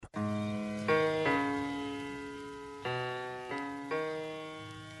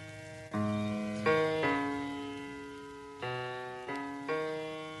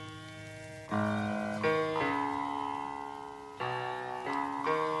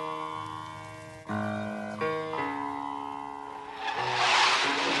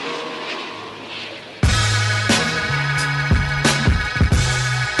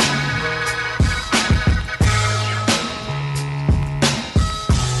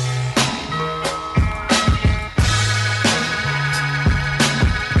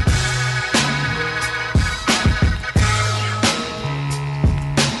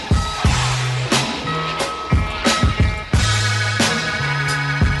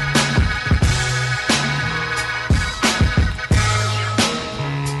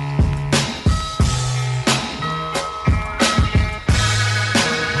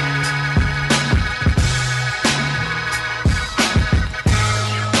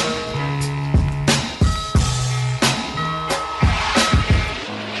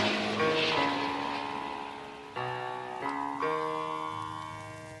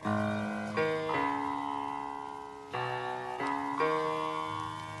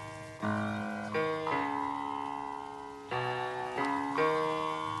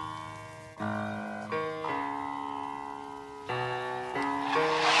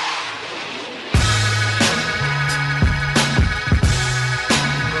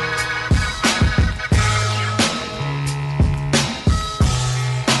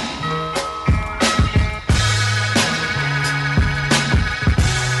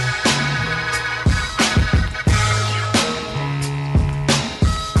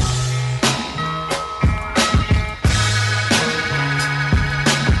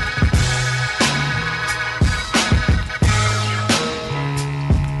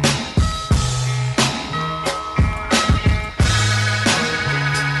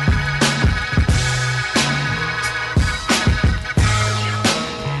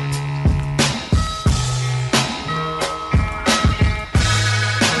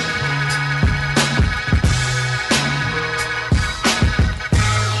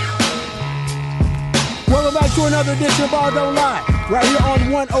to another edition of Ball Don't Lie. Right here on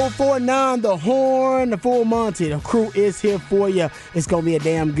 104.9 The Horn, the Full Monty. The crew is here for you. It's going to be a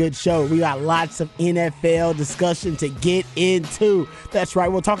damn good show. We got lots of NFL discussion to get into. That's right.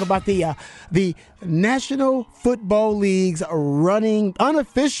 We'll talk about the National Football League's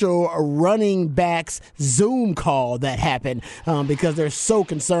unofficial running backs Zoom call that happened because they're so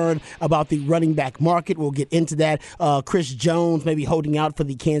concerned about the running back market. We'll get into that. Chris Jones maybe holding out for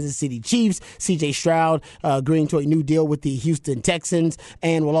the Kansas City Chiefs. C.J. Stroud agreeing to a new deal with the Houston Texans.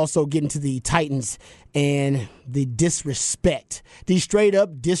 And we'll also get into the Titans and the disrespect, the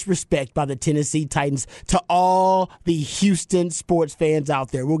straight-up disrespect by the Tennessee Titans to all the Houston sports fans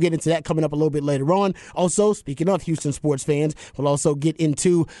out there. We'll get into that coming up a little bit later on. Also, speaking of Houston sports fans, we'll also get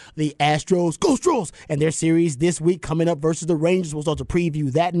into the Astros, Go Astros, and their series this week coming up versus the Rangers. We'll start to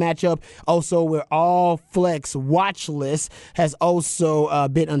preview that matchup. Also, we're all Flex watch list has also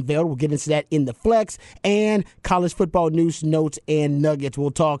been unveiled. We'll get into that in the Flex and college football news, notes, and nuggets.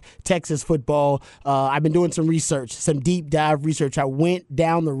 We'll talk Texas football. I've been doing some research, some deep dive research. I went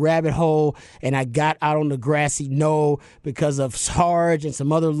down the rabbit hole and I got out on the grassy knoll because of Sarge and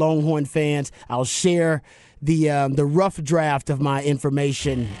some other Longhorn fans. I'll share the rough draft of my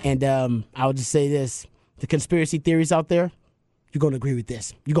information, and I'll just say this: the conspiracy theories out there, you're going to agree with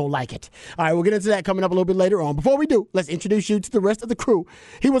this. You're going to like it. All right, we'll get into that coming up a little bit later on. Before we do, let's introduce you to the rest of the crew.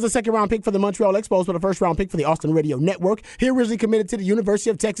 He was a second-round pick for the Montreal Expos, but a first-round pick for the Austin Radio Network. He originally committed to the University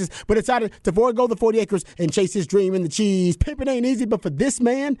of Texas, but decided to forego the 40 acres and chase his dream in the cheese. Pimping ain't easy, but for this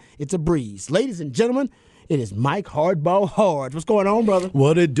man, it's a breeze. Ladies and gentlemen, it is Mike Hardball Harge. What's going on, brother?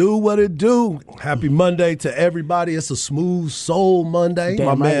 What it do, what it do. Happy Monday to everybody. It's a smooth soul Monday. Damn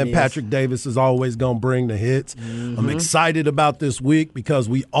My right man it is. Patrick Davis is always going to bring the hits. I'm excited about this week because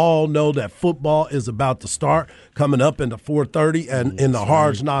we all know that football is about to start coming up into 4:30. And in the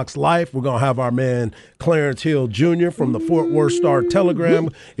Hard Knocks Life, we're going to have our man Clarence Hill Jr. from the Fort Worth Star-Telegram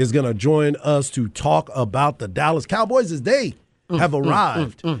is going to join us to talk about the Dallas Cowboys as they have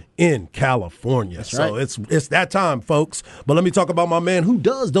arrived in California. So right. it's that time, folks. But let me talk about my man who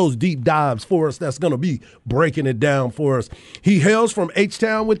does those deep dives for us. That's going to be breaking it down for us. He hails from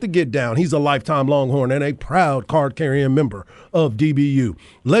H-Town with the Get Down. He's a lifetime Longhorn and a proud card-carrying member of DBU.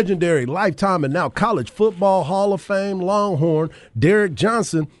 Legendary lifetime and now College Football Hall of Fame Longhorn Derek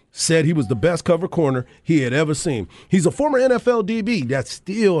Johnson said he was the best cover corner he had ever seen. He's a former NFL DB that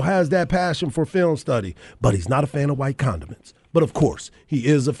still has that passion for film study, but he's not a fan of white condiments. But, of course, he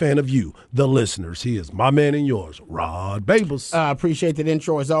is a fan of you, the listeners. He is my man and yours, Rod Babers. I appreciate that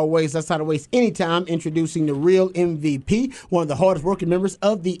intro as always. Let's not waste any time introducing the real MVP, one of the hardest working members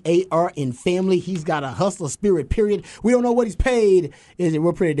of the ARN family. He's got a hustler spirit, period. We don't know what he's paid.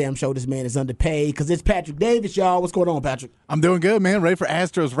 We're pretty damn sure this man is underpaid because it's Patrick Davis, y'all. What's going on, Patrick? I'm doing good, man. Ready for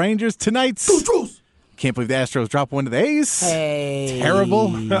Astros Rangers tonight's. Can't believe the Astros dropped one to the A's. Hey. Terrible.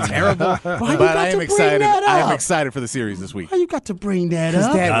 But I am excited. I am excited for the series this week. Why you got to bring that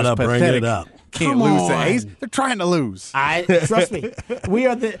up? That was Gotta bring pathetic. it up. Can't Come lose the on. A's. They're trying to lose. Trust me.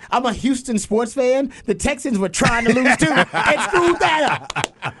 I'm a Houston sports fan. The Texans were trying to lose too and screwed that up.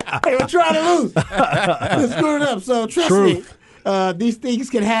 They were trying to lose. They screwed it up. So trust me, these things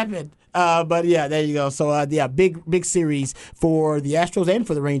can happen. But yeah, there you go. So big series for the Astros and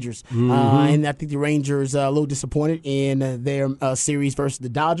for the Rangers. And I think the Rangers a little disappointed in their series versus the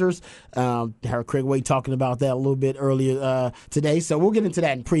Dodgers. Heard Craig Way talking about that a little bit earlier today. So we'll get into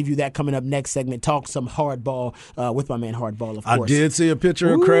that and preview that coming up next segment. Talk some hardball with my man Hardball, of course. I did see a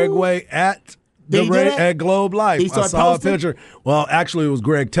picture of Craig Way at at Globe Life. I saw a picture. Well, actually, it was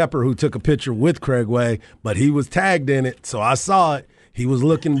Greg Tepper who took a picture with Craig Way, but he was tagged in it, so I saw it. He was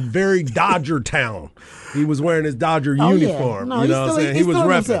looking very Dodger Town. He was wearing his Dodger uniform. No, you know what I'm saying? He's was feeling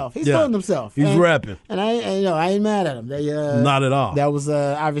repping. himself. He's feeling himself. He's repping. And I ain't mad at him. Not at all. That was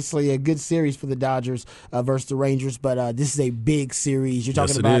obviously a good series for the Dodgers versus the Rangers, but this is a big series. You're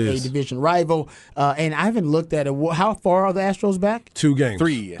talking about a division rival, and I haven't looked at it. How far are the Astros back? 2 games.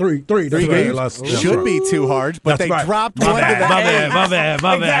 Three. Three games. Should be too hard, but they dropped one to the A's.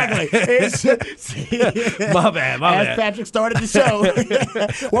 My bad. Exactly. My bad. As Patrick started the show,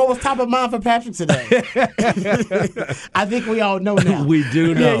 what was top of mind for Patrick today? I think we all know now. We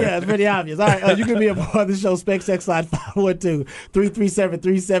do know. Yeah, it's pretty obvious. All right, you can be a part of the show. SpecSex Line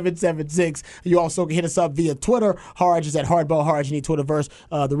 512-337-3776. You also can hit us up via Twitter. Harge is at Hardball Harge in the Twitterverse.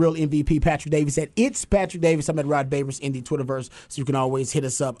 The real MVP, Patrick Davis, at It's Patrick Davis. I'm at Rod Babers in the Twitterverse, so you can always hit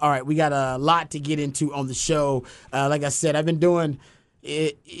us up. All right, we got a lot to get into on the show. Like I said, I've been doing.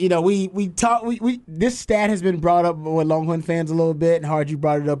 We talk. This stat has been brought up with Longhorn fans a little bit, and Hard, you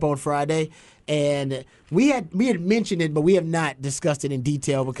brought it up on Friday. And we had mentioned it, but we have not discussed it in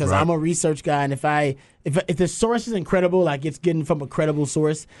detail because I'm a research guy, and if the source is incredible, like it's getting from a credible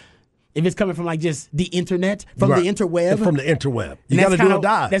source, if it's coming from like just the internet, from the interweb. From the interweb. You got to do a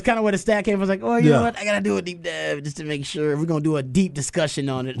dive. That's kind of where the stat came from. I was like, oh, you know what? I got to do a deep dive just to make sure. We're going to do a deep discussion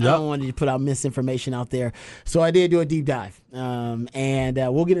on it. I don't want to put out misinformation out there. So I did do a deep dive. And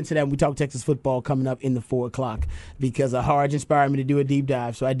we'll get into that when we talk Texas football coming up in the 4 o'clock because Harge inspired me to do a deep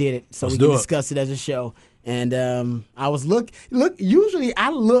dive. So I did it. So we can discuss it as a show. And I was usually I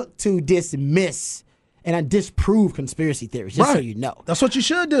look to dismiss and I disprove conspiracy theories, just so you know. That's what you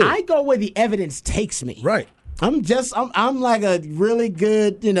should do. I go where the evidence takes me. Right. I'm like a really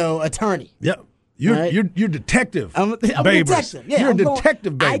good, attorney. Yep. You're detective. I'm a detective. Yeah, you're a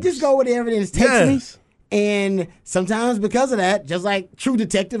detective, baby. I just go where the evidence takes me. And sometimes because of that, just like True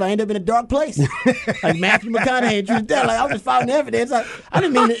Detective, I end up in a dark place. Like Matthew McConaughey in True Detective. Like, I was just following evidence. I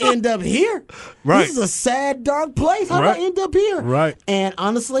didn't mean to end up here. Right. This is a sad, dark place. How did I end up here? Right. And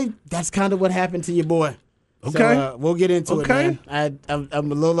honestly, that's kind of what happened to your boy. Okay. So, we'll get into it, man. I'm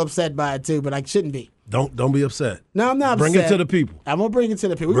a little upset by it, too, but I shouldn't be. Don't be upset. No, I'm not Bring upset. it to the people. I'm going to bring it to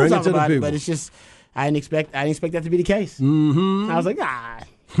the people. We're going to talk about it, but it's just, I didn't expect that to be the case. Mm-hmm. I was like,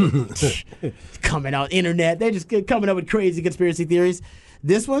 coming out internet. They're just coming up with crazy conspiracy theories.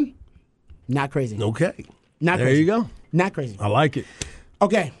 This one, not crazy. Okay. Not crazy. There you go. Not crazy. I like it.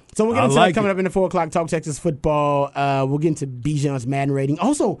 Okay. So we're going to coming up in the 4 o'clock Talk Texas Football. We'll get into Bijan's Madden rating.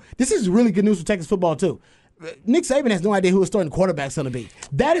 Also, this is really good news for Texas football, too. Nick Saban has no idea who his starting quarterback's going to be.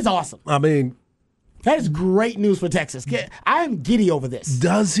 That is awesome. I mean, that is great news for Texas. I am giddy over this.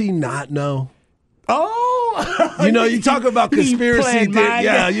 Does he not know? Oh, you talk about conspiracy theories.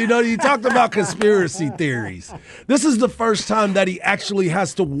 Yeah, you talked about conspiracy theories. This is the first time that he actually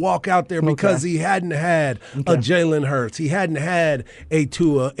has to walk out there because he hadn't had a Jalen Hurts, he hadn't had a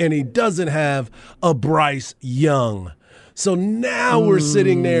Tua, and he doesn't have a Bryce Young. So now we're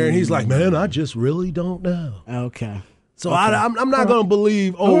sitting there, and he's like, man, I just really don't know. Okay. So I'm not going to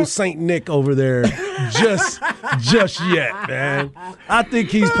believe old Saint Nick over there just yet, man. I think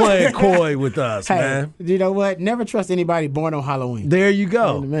he's playing coy with us, man. You know what? Never trust anybody born on Halloween. There you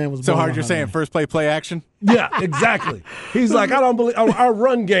go. The man was so born hard on you're saying first play action? Yeah, exactly. He's like, I don't believe our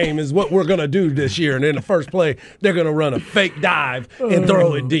run game is what we're going to do this year. And in the first play, they're going to run a fake dive and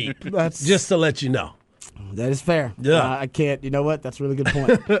throw it deep. Just to let you know. That is fair. Yeah. I can't. You know what? That's a really good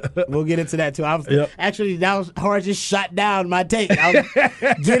point. We'll get into that, too. Actually, that was hard. Just shut down my take. I was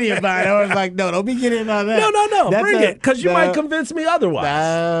giddy about it. I was like, no, don't be getting on that. No. Bring it, because you might convince me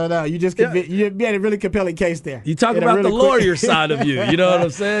otherwise. No. You just you made a really compelling case there. You talk about the lawyer side of you. You know what I'm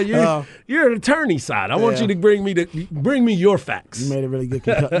saying? You're an attorney side. I want you to bring me your facts. You made a really good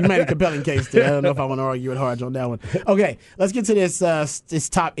you made a compelling case there. I don't know if I want to argue with Harge on that one. Okay, let's get to this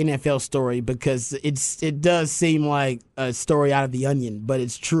top NFL story because it does seem like a story out of The Onion, but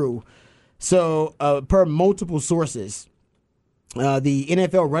it's true. So, per multiple sources, the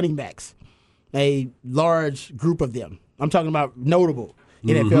NFL running backs, a large group of them, I'm talking about notable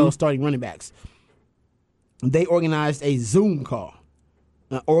NFL starting running backs, they organized a Zoom call,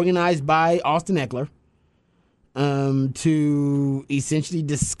 organized by Austin Eckler, to essentially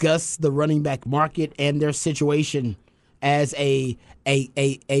discuss the running back market and their situation as a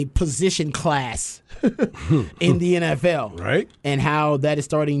position class in the NFL, right? And how that is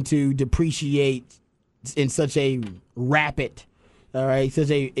starting to depreciate in such a rapid, and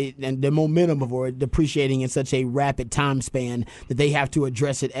the momentum of it depreciating in such a rapid time span that they have to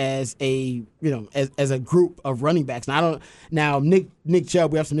address it as a as a group of running backs. Now Nick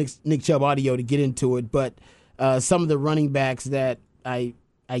Chubb, we have some Nick Chubb audio to get into it, but some of the running backs that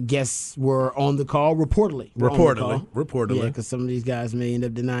I guess were on the call, reportedly. Reportedly. Yeah, because some of these guys may end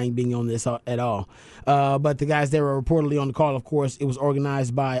up denying being on this at all. But the guys that were reportedly on the call, of course, it was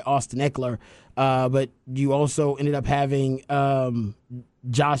organized by Austin Eckler. But you also ended up having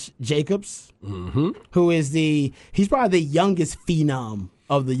Josh Jacobs, who is he's probably the youngest phenom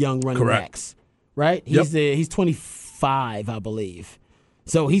of the young running backs, right? He's 25, I believe.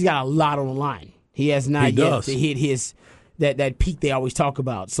 So he's got a lot on the line. He has not yet hit his that peak they always talk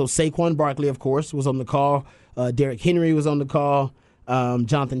about. So Saquon Barkley, of course, was on the call. Derrick Henry was on the call.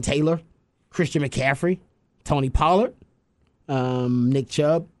 Jonathan Taylor, Christian McCaffrey, Tony Pollard, Nick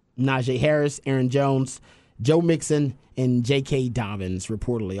Chubb, Najee Harris, Aaron Jones, Joe Mixon, and J.K. Dobbins,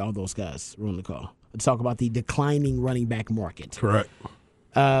 reportedly. All those guys were on the call. Let's talk about the declining running back market. Correct.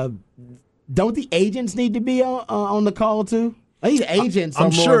 Don't the agents need to be on the call, too? I think the agents are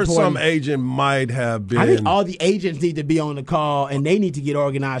I'm more sure important. some agent might have been. I think all the agents need to be on the call, and they need to get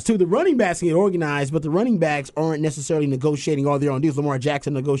organized, too. The running backs can get organized, but the running backs aren't necessarily negotiating all their own deals. Lamar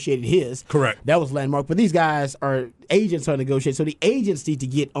Jackson negotiated his. Correct. That was landmark. But these guys agents are negotiating, so the agents need to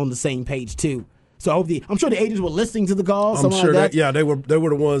get on the same page, too. So I'm sure the agents were listening to the calls. I'm sure like that they were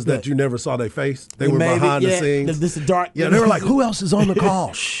the ones that you never saw their face. They were behind the scenes. This is dark. Yeah, they were like, who else is on the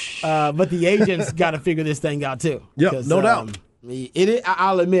call? But the agents got to figure this thing out too. Yep, no doubt.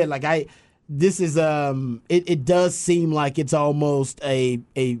 I'll admit, this is it does seem like it's almost a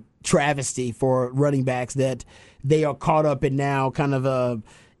travesty for running backs that they are caught up in now, kind of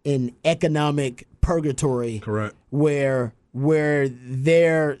an economic purgatory. Correct. Where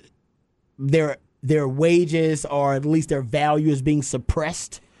their wages or at least their value is being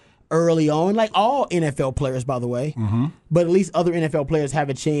suppressed early on, like all NFL players, by the way. Mm-hmm. But at least other NFL players have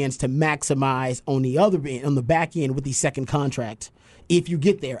a chance to maximize on the back end with the second contract. If you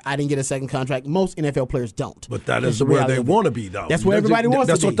get there, I didn't get a second contract. Most NFL players don't. But that is where they want to be, though. That's where everybody wants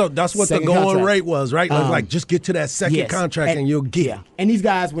to be. That's what the going rate was, right? Like just get to that second contract and you'll get. Yeah. And these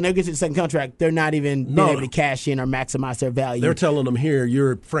guys, when they get to the second contract, they're not even being able to cash in or maximize their value. They're telling them, here,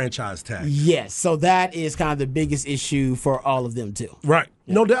 you're franchise tag. Yes. So that is kind of the biggest issue for all of them, too. Right.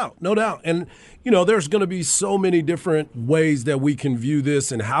 Yeah. No doubt. And, there's going to be so many different ways that we can view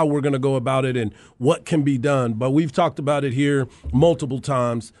this and how we're going to go about it and what can be done. But we've talked about it here multiple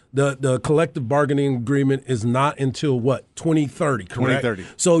times. The collective bargaining agreement is not until, 2030, correct? 2030.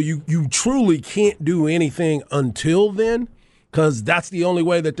 So you truly can't do anything until then, because that's the only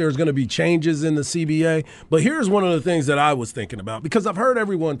way that there's going to be changes in the CBA. But here's one of the things that I was thinking about, because I've heard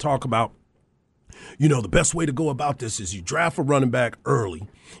everyone talk about, the best way to go about this is you draft a running back early.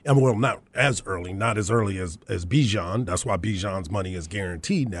 And, not as early as Bijan. That's why Bijan's money is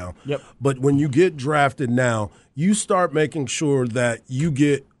guaranteed now. Yep. But when you get drafted now, you start making sure that you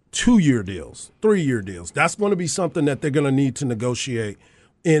get 2-year deals, 3-year deals. That's going to be something that they're going to need to negotiate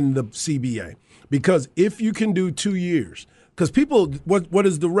in the CBA. Because if you can do 2 years, because people, what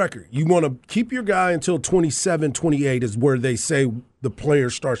is the record? You want to keep your guy until 27, 28 is where they say the player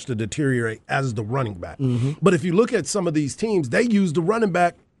starts to deteriorate as the running back. Mm-hmm. But if you look at some of these teams, they use the running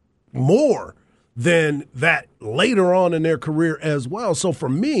back more than that later on in their career as well. So for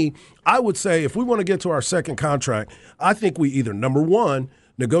me, I would say if we want to get to our second contract, I think we either, number one,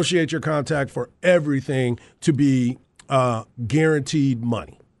 negotiate your contract for everything to be guaranteed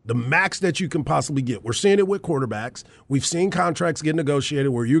money. The max that you can possibly get. We're seeing it with quarterbacks. We've seen contracts get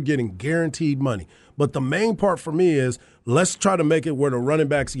negotiated where you're getting guaranteed money. But the main part for me is let's try to make it where the running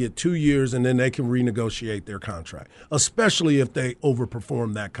backs get 2 years and then they can renegotiate their contract, especially if they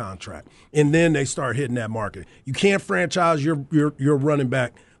overperform that contract. And then they start hitting that market. You can't franchise your running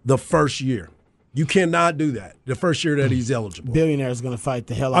back the first year. You cannot do that the first year that he's eligible. Billionaires going to fight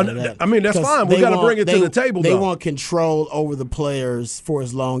the hell out of that. I mean, that's fine. We got to bring it to the table, They though. want control over the players for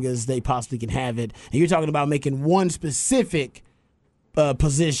as long as they possibly can have it. And you're talking about making one specific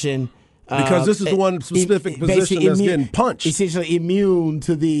position. Because this is the one specific position that's getting punched. Essentially immune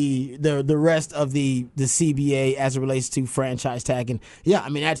to the rest of the CBA as it relates to franchise tagging. Yeah, I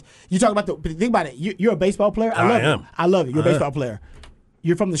mean, you talk about think about it. You're a baseball player. I love it. You're a baseball player.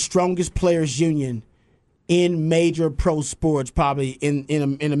 You're from the strongest players union in major pro sports, probably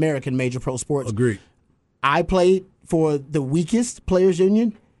in American major pro sports. Agreed. I played for the weakest players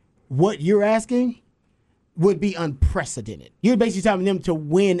union. What you're asking would be unprecedented. You're basically telling them to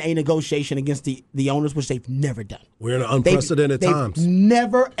win a negotiation against the owners, which they've never done. We're in unprecedented times.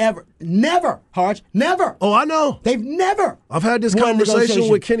 Never, Harge, never. Oh, I know. They've never. I've had this conversation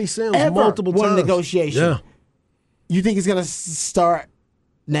with Kenny Sims multiple times. Won negotiation. Yeah. You think it's going to start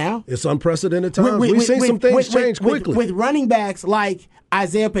now? It's unprecited times. We've seen some things change quickly. With running backs like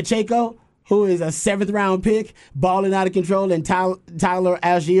Isaiah Pacheco, who is a 7th-round pick, balling out of control, and Tyler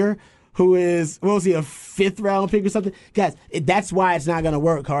Algier, who is, a 5th-round pick or something? Guys, that's why it's not going to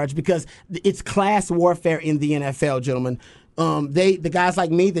work, Harge, because it's class warfare in the NFL, gentlemen. The guys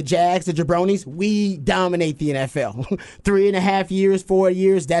like me, the Jags, the Jabronis, we dominate the NFL. 3.5 years, 4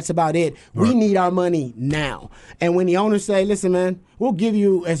 years, that's about it. Right. We need our money now. And when the owners say, listen, man, we'll give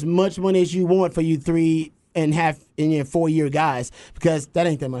you as much money as you want for you 3.5 and 4-year guys, because that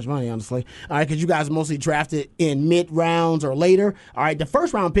ain't that much money, honestly. All right, because you guys mostly drafted in mid-rounds or later. All right, the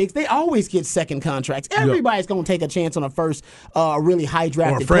first-round picks, they always get second contracts. Everybody's going to take a chance on a first really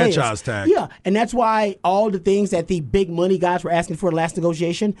high-drafted or a franchise tag. Yeah, and that's why all the things that the big money guys were asking for the last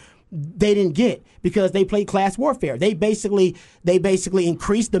negotiation, they didn't get, because they played class warfare. They basically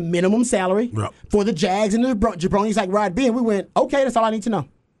increased the minimum salary for the Jags and the Jabronis like Rod B, and we went, okay, that's all I need to know.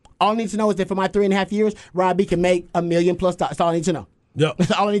 All I need to know is that for my 3.5 years, Robbie can make $1 million plus. That's all I need to know. Yep.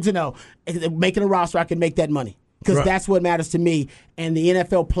 That's all I need to know. Making a roster, I can make that money. Because that's what matters to me. And the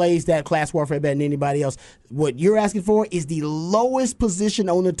NFL plays that class warfare better than anybody else. What you're asking for is the lowest position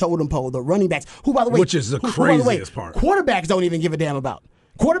on the totem pole, the running backs. Who, by the way, which is the craziest part. Quarterbacks don't even give a damn about.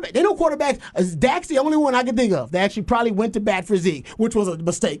 They know quarterbacks. Dak's the only one I can think of that actually probably went to bat for Zeke, which was a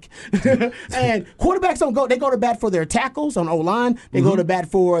mistake. And quarterbacks don't go. They go to bat for their tackles on O-line. They go to bat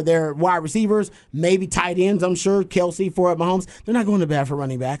for their wide receivers, maybe tight ends, I'm sure, Kelsey for Mahomes. They're not going to bat for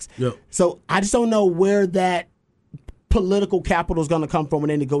running backs. Yep. So I just don't know where that political capital is going to come from when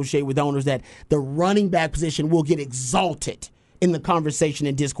they negotiate with owners, that the running back position will get exalted in the conversation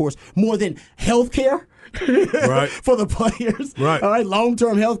and discourse more than health care. Right. For the players. Right. All right.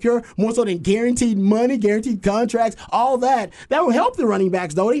 Long-term health care, more so than guaranteed money, guaranteed contracts, all that. That will help the running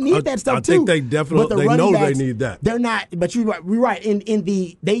backs, though. They need that stuff, too. I think they definitely they know backs, they need that. They're not, but you're right.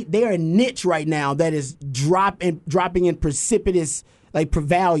 They are a niche right now that is dropping in precipitous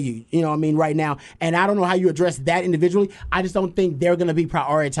value, right now. And I don't know how you address that individually. I just don't think they're going to be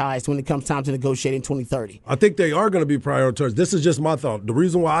prioritized when it comes time to negotiate in 2030. I think they are going to be prioritized. This is just my thought. The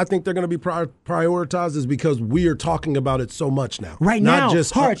reason why I think they're going to be prioritized is because we are talking about it so much now. Right Not now,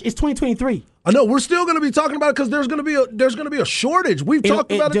 just Harch, it's 2023. I know we're still going to be talking about it because there's going to be a shortage. We've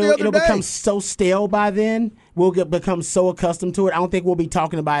talked about it the other It'll day. become so stale by then. We'll become so accustomed to it. I don't think we'll be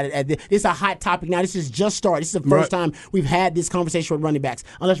talking about it. It's a hot topic now. This is just started. This is the first time we've had this conversation with running backs.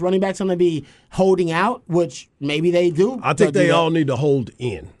 Unless running backs are going to be holding out, which maybe they do. I think they all need to hold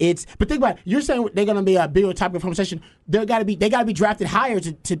in. But think about it. You're saying they're going to be a bigger topic of conversation. They got to be drafted higher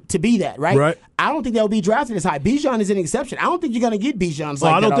to be that, right? Right. I don't think they'll be drafted as high. Bijan is an exception. I don't think you're going to get Bijans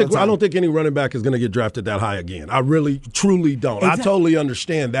I don't think any running back is going to get drafted that high again. I really, truly don't. Exactly. I totally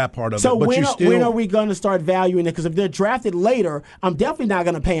understand that part of it. So when are we going to start valuing it? Because if they're drafted later, I'm definitely not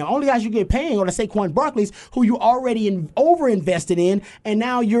going to pay them. Only guys you get paying are the Saquon Barkleys, who you already over-invested in, and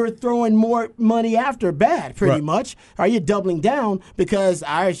now you're throwing more money after bad, pretty much. Are you doubling down because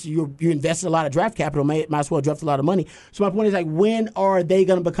you invested a lot of draft capital, might as well draft a lot of money. So my point is, when are they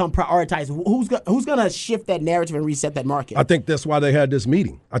going to become prioritized? Who's going to shift that narrative and reset that market? I think that's why they had this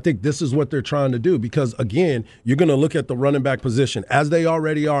meeting. I think this is what they're trying to do because, again, you're going to look at the running back position as they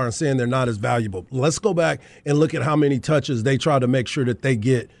already are and saying they're not as valuable. Let's go back and look at how many touches they try to make sure that they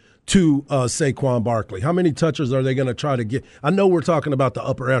get to Saquon Barkley. How many touches are they going to try to get? I know we're talking about the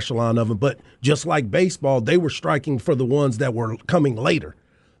upper echelon of them, but just like baseball, they were striking for the ones that were coming later.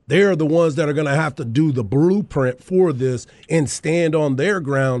 They're the ones that are going to have to do the blueprint for this and stand on their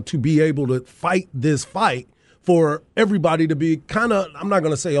ground to be able to fight this fight for everybody to be kind of, I'm not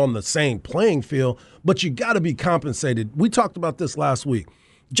going to say on the same playing field, but you got to be compensated. We talked about this last week.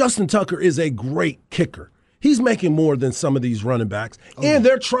 Justin Tucker is a great kicker. He's making more than some of these running backs, and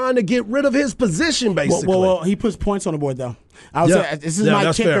they're trying to get rid of his position, basically. Well, he puts points on the board, though. I would say this is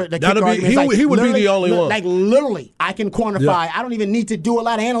my kicker. He would be the only one. Literally, I can quantify. Yeah. I don't even need to do a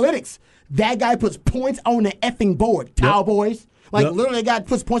lot of analytics. That guy puts points on the effing board. Cowboys. Literally, a guy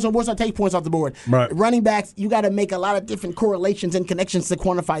puts points on the board, so I take points off the board. Right. Running backs, you got to make a lot of different correlations and connections to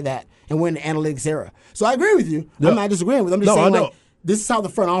quantify that, and we're in the analytics era. So I agree with you. Yep. I'm not disagreeing with you. I'm just saying, this is how the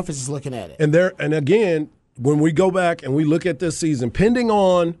front office is looking at it. And again, when we go back and we look at this season, depending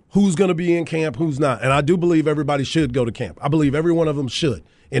on who's going to be in camp, who's not, and I do believe everybody should go to camp. I believe every one of them should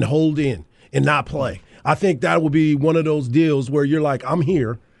and hold in and not play. I think that will be one of those deals where you're like, I'm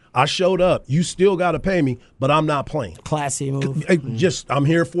here. I showed up. You still got to pay me, but I'm not playing. Classy move. I'm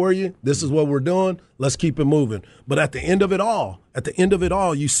here for you. This is what we're doing. Let's keep it moving. But at the end of it all,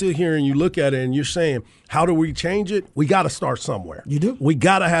 you sit here and you look at it and you're saying, how do we change it? We got to start somewhere. You do. We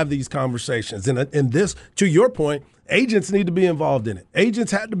got to have these conversations. And this, to your point, agents need to be involved in it.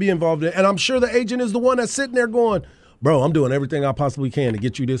 Agents had to be involved in it. And I'm sure the agent is the one that's sitting there going, bro, I'm doing everything I possibly can to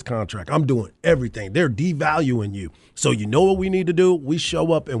get you this contract. I'm doing everything. They're devaluing you. So you know what we need to do? We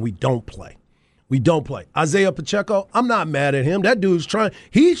show up and we don't play. We don't play. Isaiah Pacheco, I'm not mad at him. That dude's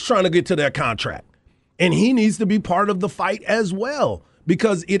he's trying to get to that contract. And he needs to be part of the fight as well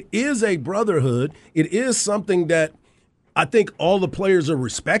because it is a brotherhood. It is something that I think all the players are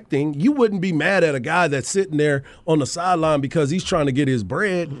respecting. You wouldn't be mad at a guy that's sitting there on the sideline because he's trying to get his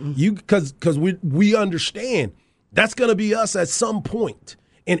bread. Because we understand. That's going to be us at some point.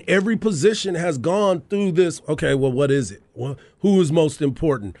 And every position has gone through this, okay, well, what is it? Well, who is most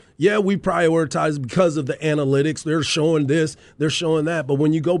important? Yeah, we prioritize because of the analytics. They're showing this, they're showing that. But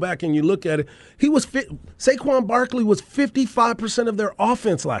when you go back and you look at it, Saquon Barkley was 55% of their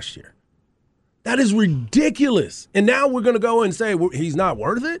offense last year. That is ridiculous. And now we're going to go and say he's not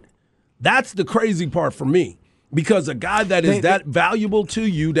worth it? That's the crazy part for me. Because a guy that is that valuable to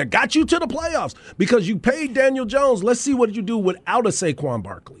you, that got you to the playoffs, because you paid Daniel Jones. Let's see what you do without a Saquon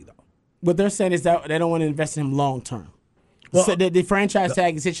Barkley, though. What they're saying is that they don't want to invest in him long term. Well, so the franchise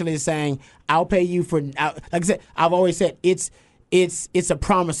tag essentially is saying, "I'll pay you for." Like I said, I've always said it's a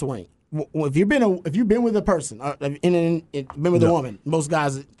promise ring. If you've been with a person, been with a woman, most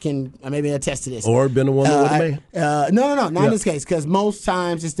guys can maybe attest to this. Or been a woman with a man. No, not in this case, because most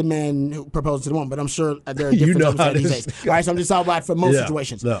times it's the man who proposes to the woman. But I'm sure there are different circumstances these days. All right, so I'm just talking about for most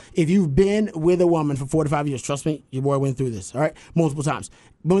situations. No. If you've been with a woman for 4 to 5 years, trust me, your boy went through this. All right, multiple times.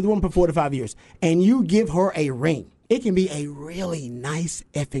 Been with a woman for 4 to 5 years, and you give her a ring. It can be a really nice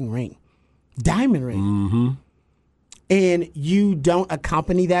effing ring, diamond ring. Mm-hmm. And you don't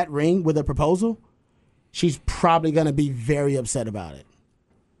accompany that ring with a proposal, she's probably going to be very upset about it.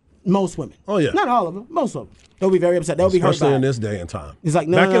 Most women. Oh, yeah. Not all of them. Most of them. They'll be very upset. They'll be hurt by it. Especially in this day and time. It's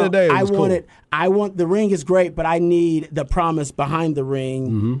like, Back in the day, it was cool. I want the ring is great, but I need the promise behind the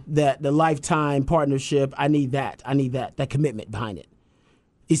ring, that the lifetime partnership. I need that. That commitment behind it.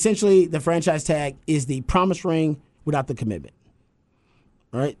 Essentially, the franchise tag is the promise ring without the commitment.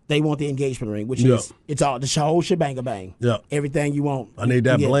 Right? They want the engagement ring, which is it's all the whole shebang-a-bang. Yeah. Everything you want. I need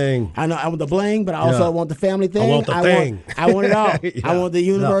that bling. I know I want the bling, but I also want the family thing. I want the thing. I want it all. I want the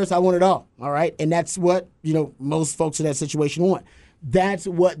universe. I want it all. All right? And that's what, most folks in that situation want. That's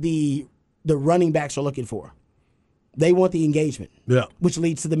what the running backs are looking for. They want the engagement. Yeah. Which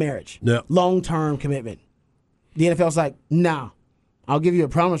leads to the marriage. Yeah. Long-term commitment. The NFL's like, nah, I'll give you a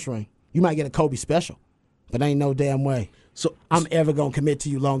promise ring. You might get a Kobe special, but ain't no damn way. So I'm ever going to commit to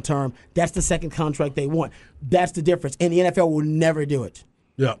you long term. That's the second contract they want. That's the difference. And the NFL will never do it.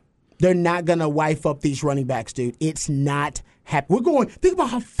 Yeah. They're not going to wife up these running backs, dude. It's not happening. Think about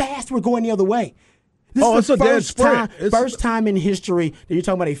how fast we're going the other way. This is the first time in history that you're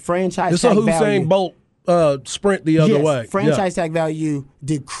talking about a franchise tag value. It's a Usain Bolt sprint the other way. Franchise tag value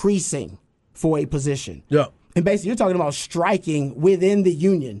decreasing for a position. Yeah. And basically you're talking about striking within the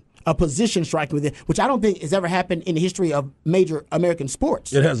union. A position striking within, which I don't think has ever happened in the history of major American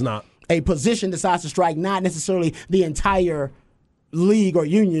sports. It has not. A position decides to strike not necessarily the entire league or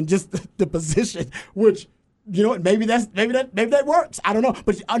union, just the position. Which, maybe that works. I don't know,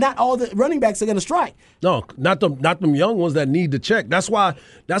 but not all the running backs are going to strike. No, not them young ones that need to check. That's why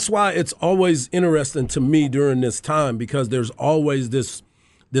it's always interesting to me during this time, because there's always this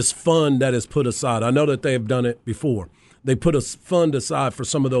fund that is put aside. I know that they've done it before. They put a fund aside for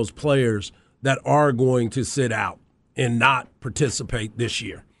some of those players that are going to sit out and not participate this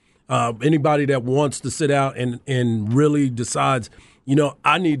year. Anybody that wants to sit out and really decides,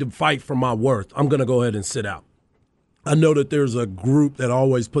 I need to fight for my worth, I'm going to go ahead and sit out. I know that there's a group that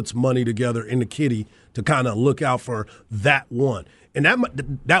always puts money together in the kitty to kind of look out for that one. And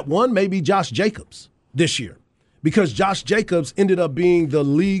that one may be Josh Jacobs this year, because Josh Jacobs ended up being the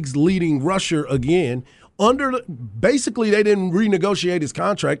league's leading rusher again. Basically, they didn't renegotiate his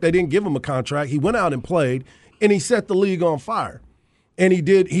contract. They didn't give him a contract. He went out and played, and he set the league on fire. And he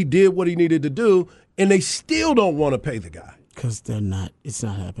did what he needed to do, and they still don't want to pay the guy. Because it's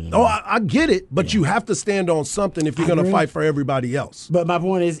not happening. Oh, I get it, but you have to stand on something if you're going to fight for everybody else. But my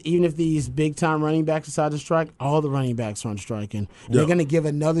point is, even if these big-time running backs decide to strike, all the running backs aren't striking. They're going to give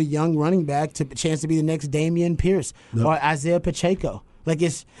another young running back a chance to be the next Dameon Pierce or Isaiah Pacheco. And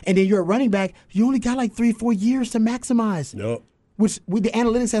then you're a running back, you only got like 3-4 years to maximize. Yep. Which the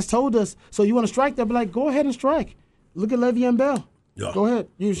analytics has told us. So you want to strike, they'll be like, go ahead and strike. Look at Le'Veon Bell. Yeah. Go ahead.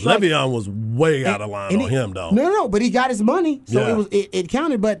 Le'Veon was way out of line on him, though. No, but he got his money, so it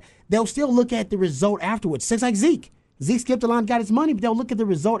counted. But they'll still look at the result afterwards. It's like Zeke. Zeke skipped the line, got his money, but they'll look at the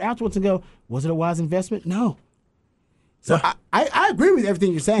result afterwards and go, was it a wise investment? No. So I agree with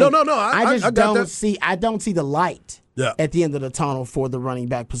everything you're saying. No. I don't see the light at the end of the tunnel for the running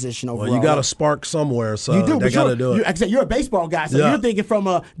back position overall. Well, you got to spark somewhere, so you do, they got to do it. Like I said, you're a baseball guy, so you're thinking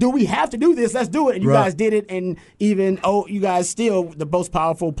from do we have to do this? Let's do it. And you guys did it, and even you guys still the most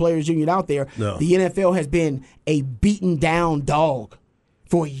powerful players union out there. No. The NFL has been a beaten down dog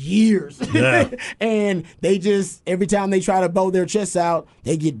for years. Yeah. And they just every time they try to bow their chests out,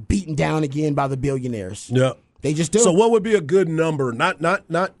 they get beaten down again by the billionaires. Yeah. They just do. So what would be a good number, not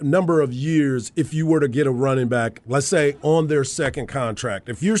number of years, if you were to get a running back, let's say on their second contract?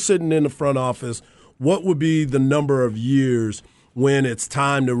 If you're sitting in the front office, what would be the number of years when it's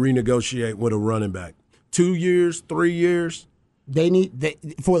time to renegotiate with a running back? 2 years, 3 years?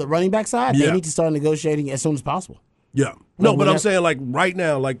 For the running back side, they need to start negotiating as soon as possible. Yeah. No, but I'm saying like right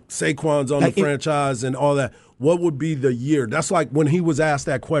now, like Saquon's on the franchise and all that. What would be the year? That's like when he was asked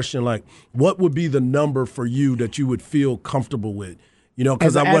that question, like, what would be the number for you that you would feel comfortable with? You know,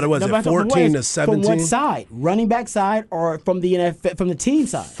 because what was it, 14 to 17? From what side? Running back side or from the NFL, from the team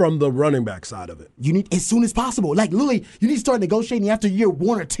side? From the running back side of it. You need as soon as possible. Like literally, you need to start negotiating after year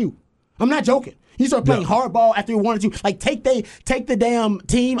 1 or 2. I'm not joking. You start playing hardball after year 1 or 2. Like take the damn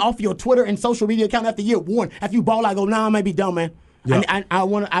team off your Twitter and social media account after year 1. After you ball, I go, nah, I might be done, man. Yep. I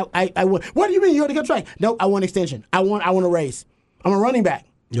want. What do you mean you're the contract? No, I want extension. I want a raise. I'm a running back.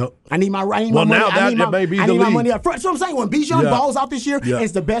 Yep. I need my money. Now that may be the league. I need my money up front. So I'm saying when Bijan balls out this year and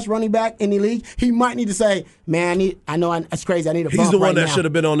is the best running back in the league, he might need to say, "Man, it's crazy. I need a bump." He's the one right that now. should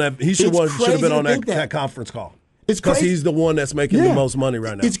have been on that. He should have been on that conference call. It's because crazy. he's the one that's making the most money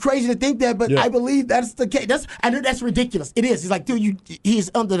right now. It's crazy to think that, but I believe that's the case. I know that's ridiculous. It is. He's like, dude, he's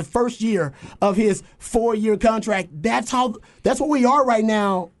under the first year of his 4-year contract. That's what we are right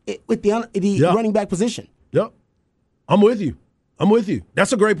now with the running back position. Yep. I'm with you.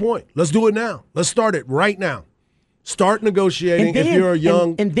 That's a great point. Let's do it now. Let's start it right now. Start negotiating if you're a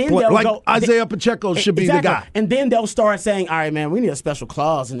young player. Like Isaiah Pacheco should be the guy. And then they'll start saying, all right, man, we need a special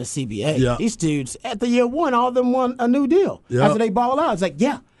clause in the CBA. Yeah. These dudes, at the year 1, all of them won a new deal. After they ball out. It's like,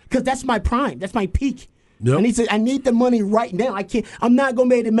 because that's my prime. That's my peak. Yep. I need the money right now. I'm not going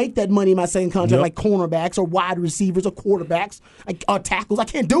to be able to make that money in my second contract like cornerbacks or wide receivers or quarterbacks or tackles. I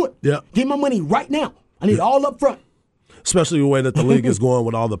can't do it. Yep. Give my money right now. I need it all up front. Especially the way that the league is going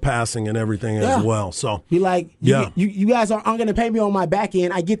with all the passing and everything as well. So be like, you guys aren't going to pay me on my back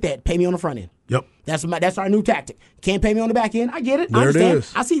end. I get that. Pay me on the front end. Yep. That's our new tactic. Can't pay me on the back end. I get it. There I understand. It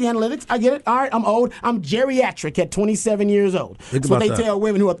is. I see the analytics. I get it. All right, I'm old. I'm geriatric at 27 years old. That's what they tell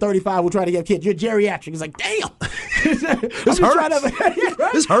women who are 35 who try to get kids. You're geriatric. It's like, damn. This hurts.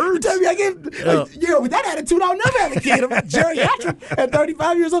 This hurts. You tell me I get, with that attitude, I'll never have a kid. I'm geriatric at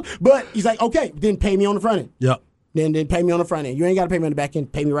 35 years old. But he's like, okay, then pay me on the front end. Yep. Then pay me on the front end. You ain't got to pay me on the back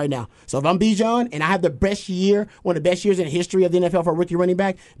end. Pay me right now. So if I'm Bijan and I have the best year, one of the best years in the history of the NFL for a rookie running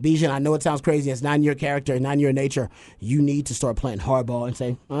back, Bijan, I know it sounds crazy. It's 9-year character, 9-year nature. You need to start playing hardball and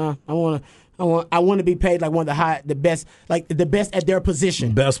say, I want to be paid like one of the best at their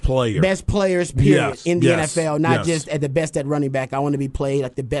position. Best players, period, in the NFL, not just at the best at running back. I want to be played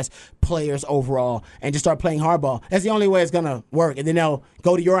like the best players overall and just start playing hardball. That's the only way it's going to work. And then they'll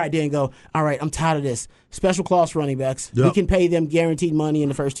go to your idea and go, all right, I'm tired of this. Special clause for running backs. Yep. We can pay them guaranteed money in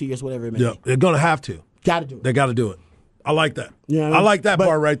the first 2 years, whatever it may be. They're going to have to. Got to do it. They got to do it. I like that. I like that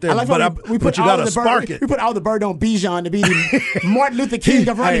part right there. But you got to spark it. We put all the burden on Bijan to be the Martin Luther King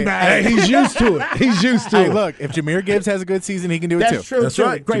of running back. He's used to it. Hey, look, if Jahmyr Gibbs has a good season, he can do it too. That's true. That's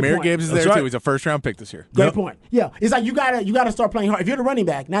right. Great Jahmyr point. Gibbs is there too. He's a first-round pick this year. Great point. Yeah, it's like you gotta start playing hard. If you're the running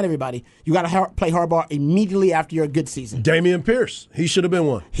back, not everybody, you gotta play hardball immediately after your good season. Dameon Pierce, he should have been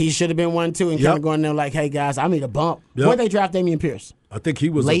one. He should have been one too, and kind of going there like, hey guys, I need a bump. Where'd they draft Dameon Pierce? I think he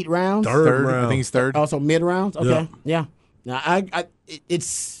was late rounds, third round. I think he's third. Also mid rounds. Okay, yeah. Now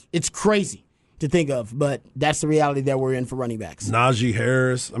it's crazy to think of, but that's the reality that we're in for running backs. Najee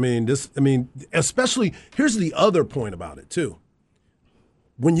Harris. Especially here's the other point about it too.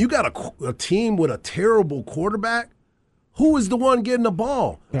 When you got a team with a terrible quarterback, who is the one getting the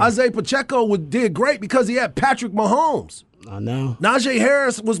ball? Yeah. Isaiah Pacheco did great because he had Patrick Mahomes. I know. Najee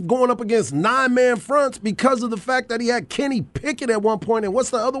Harris was going up against 9-man fronts because of the fact that he had Kenny Pickett at one point, and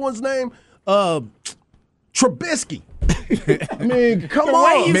what's the other one's name? Trubisky. I mean, come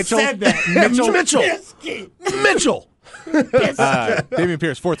on. The way you said that. Mitchell. Dameon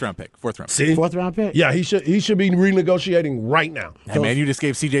Pierce, fourth-round pick. See? Fourth-round pick? Yeah, he should be renegotiating right now. Hey, man, you just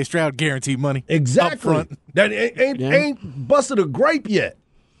gave C.J. Stroud guaranteed money. Exactly. Up front. That ain't busted a grape yet.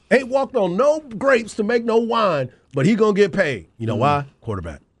 Ain't walked on no grapes to make no wine, but he going to get paid. You know why?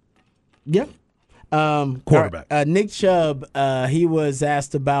 Quarterback. Yep. Quarterback. Nick Chubb, he was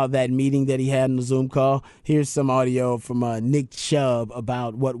asked about that meeting that he had in the Zoom call. Here's some audio from Nick Chubb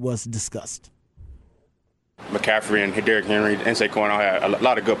about what was discussed. McCaffrey and Derrick Henry and Saquon had a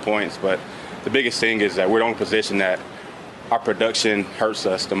lot of good points, but the biggest thing is that we're in a position that our production hurts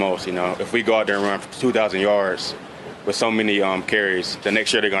us the most. You know, if we go out there and run for 2,000 yards with so many carries, the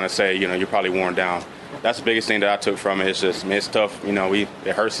next year they're going to say, you're probably worn down. That's the biggest thing that I took from it. It's just, it's tough.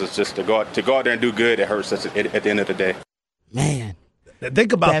 It hurts us just to go out there and do good. It hurts us at the end of the day. Man.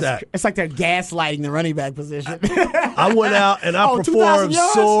 Think about that. It's like they're gaslighting the running back position. I went out and I performed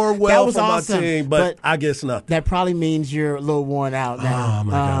so well for my team, but I guess nothing. That probably means you're a little worn out now. Oh,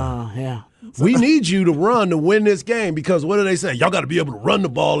 my God. Yeah. We need you to run to win this game because what do they say? Y'all got to be able to run the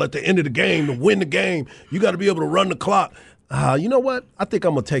ball at the end of the game to win the game. You got to be able to run the clock. You know what? I think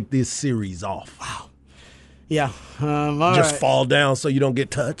I'm going to take this series off. Wow. Yeah. Just fall down so you don't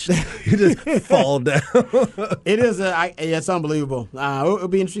get touched. You just fall down. It's unbelievable. It'll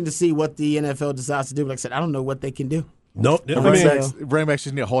be interesting to see what the NFL decides to do. Like I said, I don't know what they can do. Nope. The running backs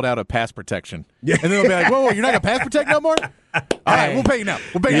just need to hold out a pass protection. Yeah. And then they'll be like, whoa, you're not going to pass protect no more? All right, we'll pay you now.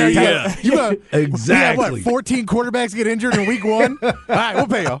 We'll pay you now. Yeah. Exactly. We had, 14 quarterbacks get injured in week 1? All right, we'll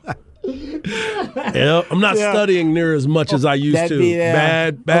pay you. Yeah, I'm not studying near as much as I used to.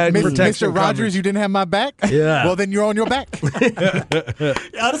 Bad protection. Mr. Rogers, you didn't have my back? Yeah. Well, then you're on your back.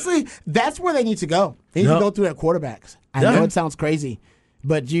 Honestly, that's where they need to go. They need to go through their quarterbacks. I know it sounds crazy,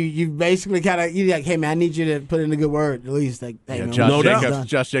 but you basically kind of, you're like, hey, man, I need you to put in a good word at least. Like, hey, man,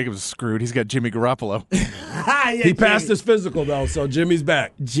 Josh Jacobs is screwed. He's got Jimmy Garoppolo. He passed his physical, though, so Jimmy's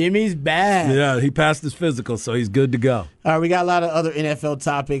back. Jimmy's back. Yeah, he passed his physical, so he's good to go. All right, we got a lot of other NFL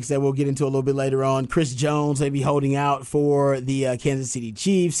topics that we'll get into a little bit later on. Chris Jones may be holding out for the Kansas City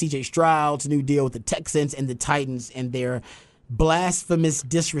Chiefs. C.J. Stroud's new deal with the Texans and the Titans and their blasphemous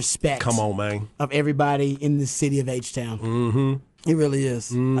disrespect. Come on, man. Of everybody in the city of H-Town. Mm-hmm. It really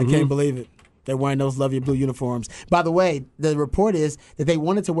is. I can't believe it. They're wearing those Love Your Blue uniforms. By the way, the report is that they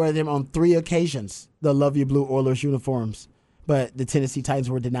wanted to wear them on 3 occasions, the Love Your Blue Oilers uniforms. But the Tennessee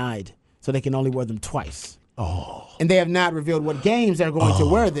Titans were denied, so they can only wear them twice. Oh. And they have not revealed what games they're going to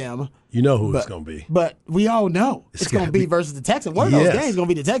wear them. You know who it's going to be. But we all know it's going to be versus the Texans. One of those games is going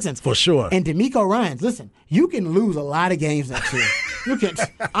to be the Texans. For sure. And DeMeco Ryans, listen, you can lose a lot of games next year. You can.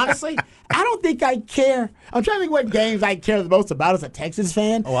 Honestly, I don't think I care. I'm trying to think what games I care the most about as a Texans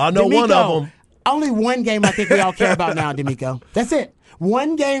fan. Oh, I know DeMeco, one of them. Only one game I think we all care about now, DeMeco. That's it.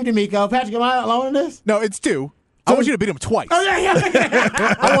 One game, DeMeco. Patrick, am I alone in this? No, it's 2. I want you to beat him twice. Oh,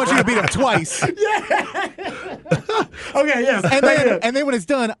 yeah. I want you to beat him twice. Yeah. Okay, yes. And then when it's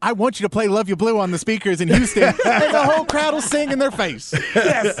done, I want you to play Love You Blue on the speakers in Houston, and the whole crowd will sing in their face.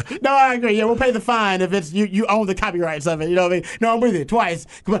 Yes. No, I agree. Yeah, we'll pay the fine if it's you own the copyrights of it. You know what I mean? No, I'm with you twice.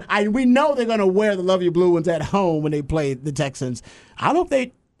 We know they're going to wear the Love You Blue ones at home when they play the Texans. I hope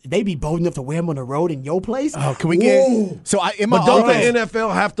they be bold enough to wear them on the road in your place. Oh, can we get? So but don't the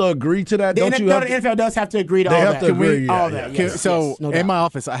NFL have to agree to that? The NFL does have to agree to all that. They have to agree. All that. Yes, in my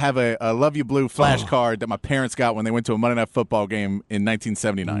office, I have a Love You Blue flashcard that my parents got when they went to a Monday Night Football game in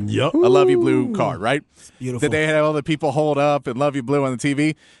 1979. Yep. A Love You Blue card, right? It's beautiful. That they had all the people hold up and Love You Blue on the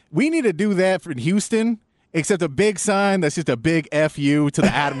TV. We need to do that in Houston. Except a big sign that's just a big F-U to the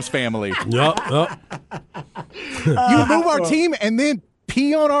Adams family. Yep. You move our team and then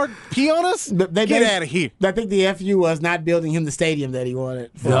pee on us? Get out of here. I think the FU was not building him the stadium that he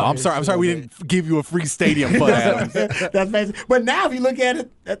wanted. No, I'm sorry we didn't give you a free stadium for Adams. That's basic. But now if you look at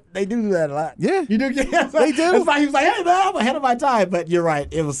it, they do that a lot. Yeah. You do. They do. That's why he was like, hey, man, I'm ahead of my time. But you're right.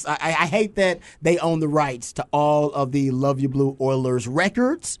 It was. I hate that they own the rights to all of the Love You Blue Oilers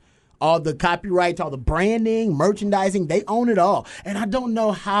records. All the copyrights, all the branding, merchandising, they own it all. And I don't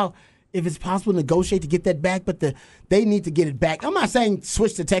know if it's possible to negotiate to get that back, but they need to get it back. I'm not saying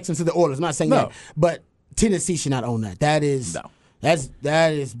switch the Texans to the Oilers. I'm not saying that. But Tennessee should not own that. That is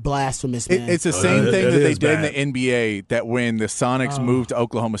blasphemous, man. It's the same thing that they did in the NBA, that when the Sonics moved to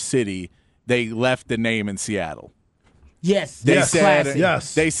Oklahoma City, they left the name in Seattle. Yes. They said,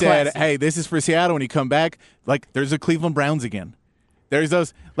 Classic. hey, this is for Seattle. When you come back, there's the Cleveland Browns again. There's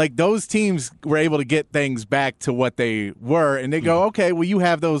those teams were able to get things back to what they were, and they go, okay, well, you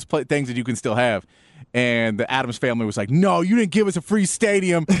have those things that you can still have. And the Adams family was like, no, you didn't give us a free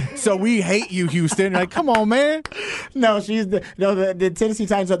stadium, so we hate you, Houston. You're like, come on, man. No, the Tennessee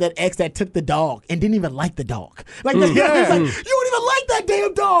Titans are that ex that took the dog and didn't even like the dog. Like, you don't even like that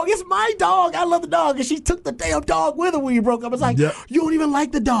damn dog. It's my dog. I love the dog. And she took the damn dog with her when you broke up. It's like, you don't even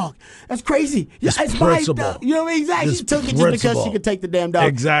like the dog. That's crazy. It's my dog. You know what I mean? Exactly. She took it just because she could take the damn dog.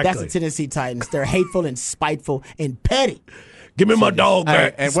 Exactly. That's the Tennessee Titans. They're hateful and spiteful and petty. Give me my dog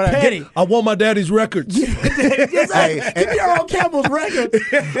back. And I want my daddy's records. Give me Earl Campbell's record.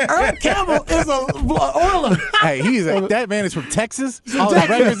 Earl Campbell is a Oiler. Hey, that man is from Texas. All the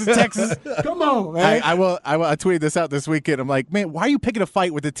records in Texas. Come on, man. I tweeted this out this weekend. I'm like, man, why are you picking a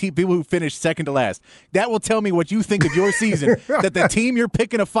fight with the people who finished second to last? That will tell me what you think of your season. That the team you're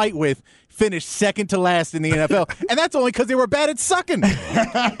picking a fight with finished second to last in the NFL, and that's only because they were bad at sucking.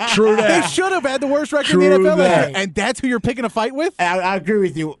 True that. They should have had the worst record in the NFL, and that's who you're picking a fight with? I agree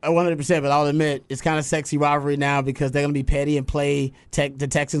with you 100%, but I'll admit it's kind of sexy rivalry now because they're going to be petty and play the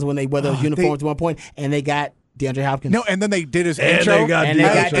Texans when they wear those uniforms at one point, and they got DeAndre Hopkins. No, and then they did his intro.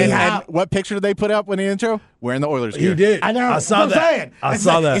 And what picture did they put up in the intro? Wearing the Oilers gear. You did. I know. I saw that. I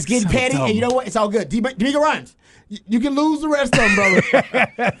saw that. It's getting petty, and you know what? It's all good. DeMeco Ryans. You can lose the rest of them,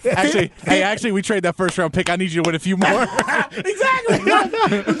 brother. Actually, we trade that first round pick. I need you to win a few more. Exactly.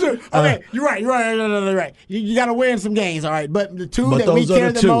 Okay, you're right. You got to win some games, all right. But the two that we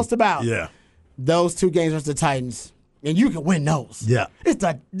care the most about, those 2 games versus the Titans, and you can win those. Yeah,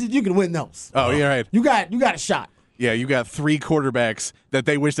 you can win those. Oh, you're right. You got a shot. Yeah, you got 3 quarterbacks that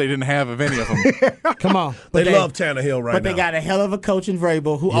they wish they didn't have of any of them. Come on. They love Tannehill right now. But they got a hell of a coach in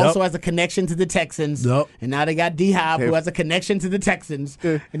Vrabel who also has a connection to the Texans. Yep. And now they got D-Hop who has a connection to the Texans.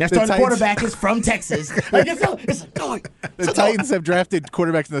 And their the starting Titans- quarterback is from Texas. Like, it's going. The Titans have drafted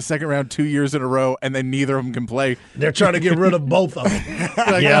quarterbacks in the second round 2 years in a row, and then neither of them can play. They're trying to get rid of both of them.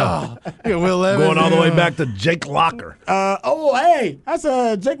 Like, Yeah. Will Levis. Going all the way back to Jake Locker. Hey, that's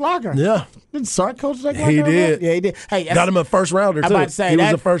Jake Locker. Yeah. Didn't Sark coach Jake Locker? He did. Yeah, he did. Hey, Got him a first rounder, too. I'm about to say, he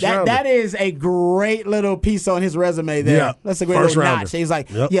that, was a first rounder. that is a great little piece on his resume there. Yeah. That's a great First little rounder. notch. He's like,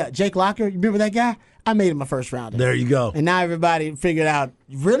 Yep. yeah, Jake Locker, you remember that guy? I made him a first rounder. There you go. And now everybody figured out,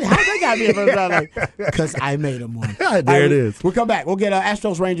 really? How did that guy be a first rounder? Because I made him one. There it is. We'll come back. We'll get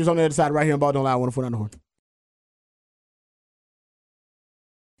Astros Rangers on the other side right here on Ball Don't Lie, 104 on the Horn.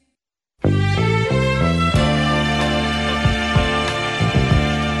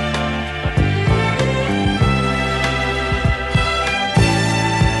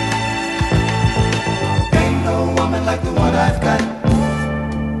 Ain't no woman like the one I've got.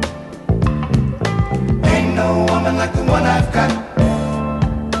 Ain't no woman like the one I've got.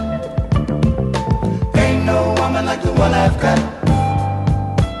 Ain't no woman like the one I've got.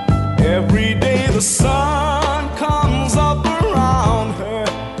 Every day the sun comes up around her.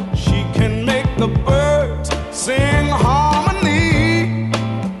 She can make the birds sing harmony.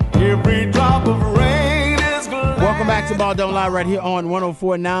 Every drop of rain is glad. Welcome back to Ball Don't Lie right here on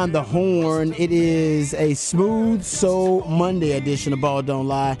 104.9 The Horn. It is a Smooth Soul Monday edition of Ball Don't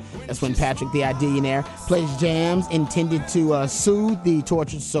Lie. That's when Patrick, the Idillionaire, plays jams intended to soothe the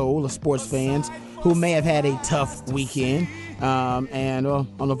tortured soul of sports fans who may have had a tough weekend. I don't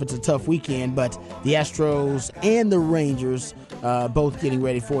know if it's a tough weekend, but the Astros and the Rangers both getting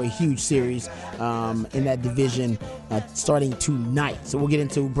ready for a huge series in that division starting tonight. So we'll get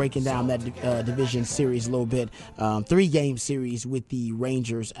into breaking down that division series a little bit. 3-game series with the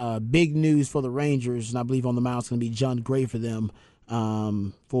Rangers. Big news for the Rangers, and I believe on the mound is going to be John Gray for them.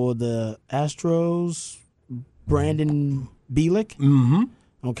 For the Astros, Brandon Bielik. Mm-hmm.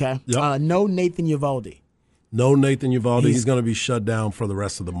 Okay. Yep. No Nathan Eovaldi. No Nathan Eovaldi. He's going to be shut down for the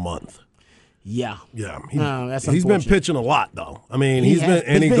rest of the month. Yeah. Yeah, that's he's been unfortunate. pitching a lot though. I mean, He he's has. been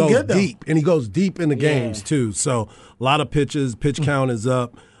and He's he been goes good, though. deep, and he goes deep in the games too. So a lot of pitches, pitch count is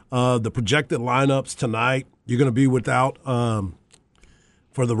up. The projected lineups tonight, you're going to be without.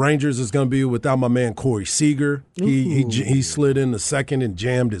 For the Rangers, it's going to be without my man Corey Seager. He slid in the second and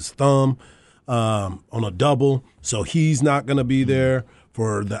jammed his thumb on a double, so he's not going to be there.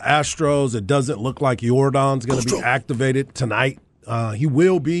 For the Astros, it doesn't look like Jordan's going to be activated tonight. He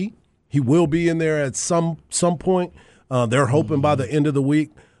will be. He will be in there at some point. They're hoping by the end of the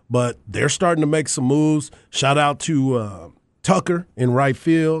week, but they're starting to make some moves. Shout out to Tucker in right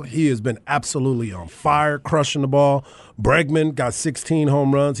field. He has been absolutely on fire, crushing the ball. Bregman got 16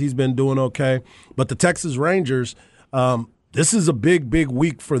 home runs. He's been doing okay. But the Texas Rangers, this is a big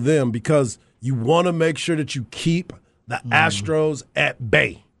week for them because you want to make sure that you keep the Astros at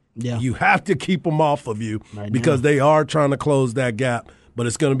bay. Yeah. You have to keep them off of you because they are trying to close that gap. But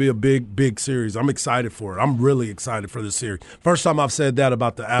it's going to be a big series. I'm excited for it. I'm really excited for this series. First time I've said that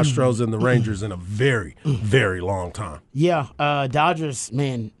about the Astros and the Rangers in a very long time. Yeah. Dodgers,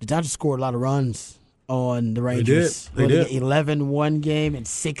 man, the Dodgers scored a lot of runs on the Rangers. They did. 11 one game and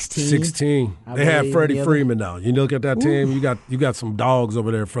 16. 16. I They have believe Freddie the other- Freeman now. You look at that team. You got some dogs over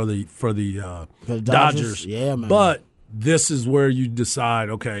there for the Dodgers? Dodgers. Yeah, man. But this is where you decide.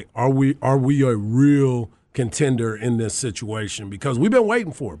 Okay, are we a real contender in this situation? Because we've been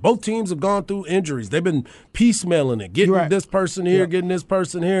waiting for it. Both teams have gone through injuries. They've been piecemealing it, getting Right. this person here, getting this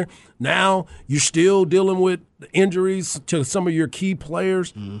person here. Now you're still dealing with injuries to some of your key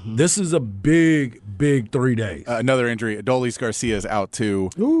players. Mm-hmm. This is a big 3 days. Another injury. Adolis Garcia is out too.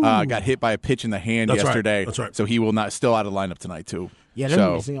 Got hit by a pitch in the hand That's right. yesterday. That's right. So he will not still out of the lineup tonight too. Yeah,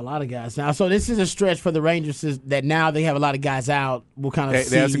 they're missing a lot of guys now. So this is a stretch for the Rangers that now they have a lot of guys out. We'll kind of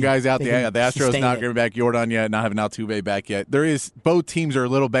They have some guys out. they The can Astros sustain not it. getting back Jordan yet, not having Altuve back yet. Both teams are a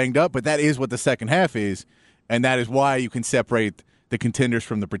little banged up, but that is what the second half is, and that is why you can separate the contenders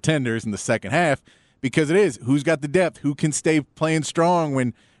from the pretenders in the second half, because it is who's got the depth, who can stay playing strong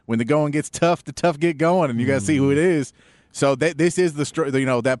when the going gets tough. The tough get going, and you got to see who it is. So this is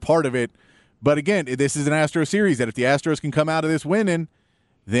that part of it. But again, this is an Astro series that if the Astros can come out of this winning,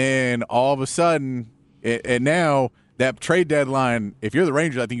 then all of a sudden, and now that trade deadline, if you're the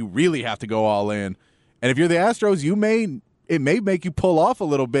Rangers, I think you really have to go all in. And if you're the Astros, it may make you pull off a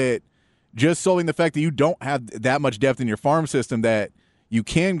little bit, just solely the fact that you don't have that much depth in your farm system that you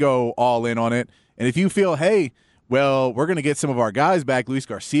can go all in on it. And if you feel, hey, well, we're going to get some of our guys back. Luis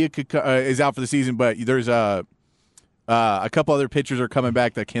Garcia is out for the season, but there's A couple other pitchers are coming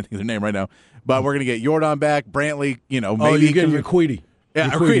back. I can't think of their name right now. But we're going to get Jordan back. Brantley, maybe. Oh, you're getting your Queedy. Yeah,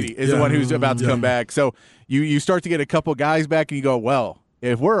 Arquidi is the one who's about to come back. So you start to get a couple guys back, and you go, well,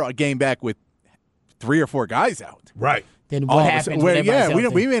 if we're a game back with 3 or 4 guys out, right? Then what happens?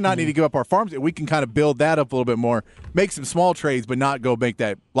 We may not need to give up our farms. We can kind of build that up a little bit more, make some small trades, but not go make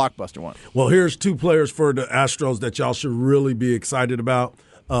that blockbuster one. Well, here's 2 players for the Astros that y'all should really be excited about.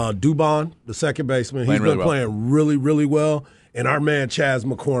 Dubon, the second baseman, he's been playing really, really well, and our man Chas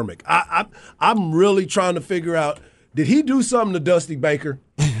McCormick. I'm really trying to figure out, did he do something to Dusty Baker?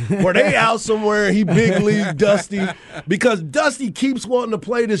 Were they out somewhere and he big league Dusty? Because Dusty keeps wanting to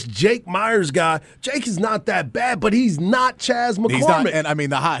play this Jake Myers guy. Jake is not that bad, but he's not Chas McCormick. He's not, and I mean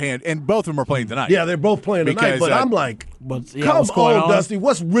the hot hand, and both of them are playing tonight. Yeah, they're both playing tonight, but I'm like, come on, Dusty,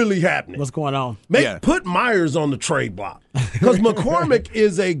 what's really happening? What's going on? Put Myers on the trade block. Because McCormick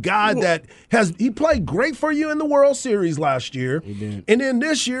is a guy that he played great for you in the World Series last year. He did. And then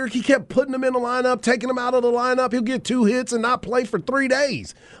this year, he kept putting him in the lineup, taking him out of the lineup. He'll get 2 hits and not play for 3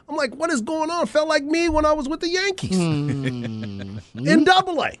 days. I'm like, what is going on? Felt like me when I was with the Yankees. In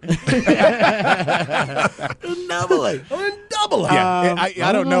Double-A. In Double-A. In Double-A. Yeah,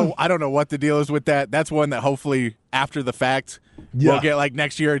 I don't know. I don't know what the deal is with that. That's one that hopefully after the fact we'll get like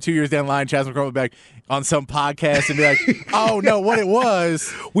next year or 2 years down the line, Chas McCormick back on some podcast and be like, oh no, what it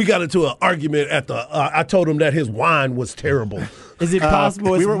was. We got into an argument at the. I told him that his wine was terrible. Is it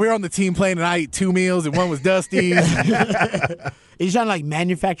possible? We were on the team plane and I ate 2 meals and one was Dusty's. Is he trying to like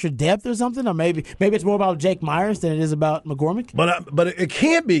manufacture depth or something, or maybe it's more about Jake Myers than it is about McCormick? But it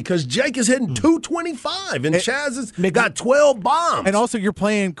can't be because Jake is hitting 225 and Chas has got 12 bombs. And also you're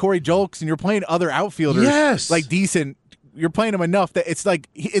playing Corey Julks and you're playing other outfielders. Yes, like decent. You're playing him enough that it's like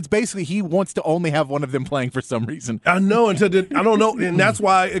it's basically he wants to only have one of them playing for some reason. I know, I don't know, and that's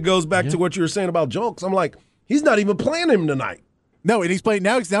why it goes back to what you were saying about Julks. I'm like, he's not even playing him tonight. No, and he's playing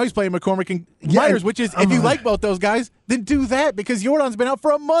now. He's playing McCormick and Myers, which is if you like both those guys, then do that because Jordan's been out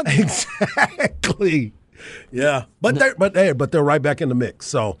for a month. Exactly. Yeah, but they're right back in the mix.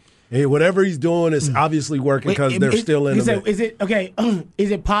 So hey, whatever he's doing is obviously working because they're still in the mix. Is it okay?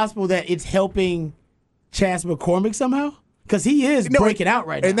 Is it possible that it's helping Chas McCormick somehow? Because he is breaking out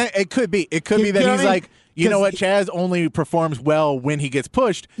right now. And it could be. It could be that he's like, you know what, Chas only performs well when he gets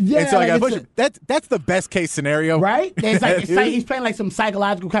pushed. Yeah, and so I got to push him. That's the best case scenario. Right? It's like he's playing like some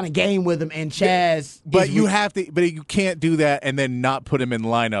psychological kind of game with him, and Chas. But you can't do that and then not put him in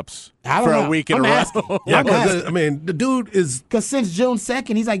lineups for a week in a row. Yeah, because, I mean, the dude is. Because since June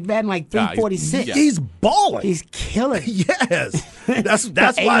 2nd, he's like batting like 346. He's balling. He's killing. Yes.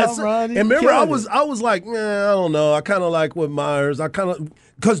 That's why. And remember, I was like, I don't know. I kind of like with Myers.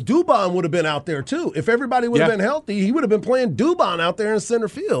 Because Dubon would have been out there too. If everybody would have been healthy, he would have been playing Dubon out there in center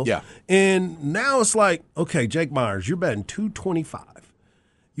field. Yeah. And now it's like, okay, Jake Myers, you're batting 225.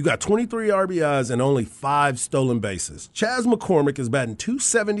 You got 23 RBIs and only 5 stolen bases. Chas McCormick is batting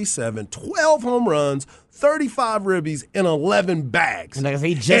 277, 12 home runs, 35 ribbies, and 11 bags.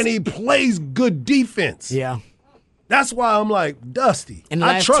 And he plays good defense. Yeah. That's why I'm like, Dusty, in the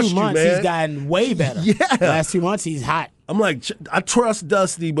last I trust 2 months, you, man. He's gotten way better. Yeah. The last 2 months, he's hot. I'm like, I trust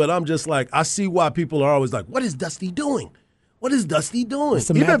Dusty, but I'm just like, I see why people are always like, what is Dusty doing? What is Dusty doing?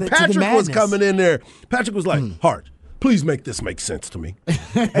 Even Patrick was coming in there. Patrick was like, Hart, please make this make sense to me.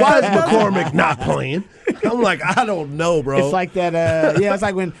 Why is McCormick not playing? I'm like, I don't know, bro. It's like that, it's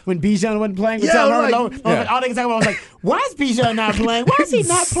like when Bijan wasn't playing. All they can talk about was like, why is Bijan not playing? Why is he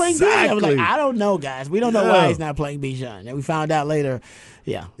not playing Bijan? I was like, I don't know, guys. We don't know why he's not playing Bijan. And we found out later.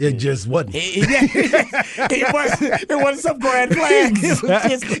 Yeah. It just wasn't. It wasn't some grand plan. It was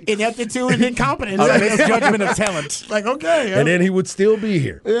just ineptitude and incompetence. Judgment of talent. Like, okay. And then he would still be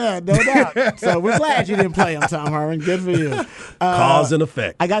here. Yeah, no doubt. So we're glad you didn't play him, Tom Herman. Good for you. Cause and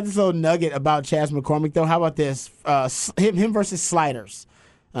effect. I got this little nugget about Chas McCormick, though. How about this? Him versus sliders.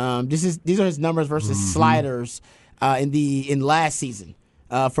 These are his numbers versus sliders in last season.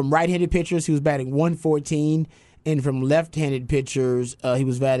 From right-handed pitchers, he was batting 114. And from left-handed pitchers, he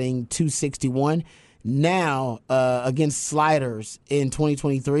was batting 261. Now, against sliders in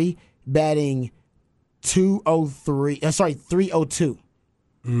 2023, batting 302.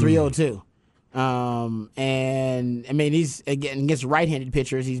 302. And, I mean, he's, again, against right-handed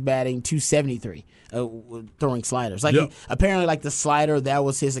pitchers, he's batting 273, throwing sliders. Apparently, like, the slider, that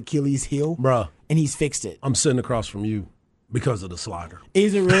was his Achilles heel. Bruh. And he's fixed it. I'm sitting across from you. Because of the slider.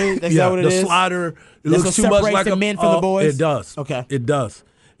 Is it really? That's not what it is? The slider, it looks too much like the men from the boys? It does. Okay. It does.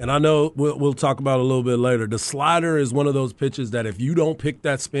 And I know we'll talk about it a little bit later. The slider is one of those pitches that if you don't pick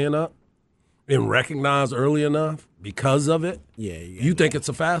that spin up and recognize early enough, because of it, you think it's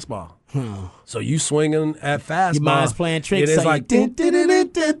a fastball. So you swinging at fastball. Your mind's playing tricks. It is so like,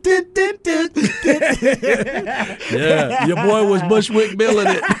 yeah, your boy was Bushwick Billing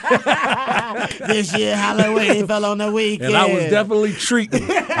it. This year Halloween fell on the weekend. And I was definitely treating.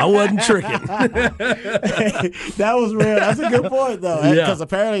 I wasn't tricking. That was real. That's a good point, though. Yeah. Because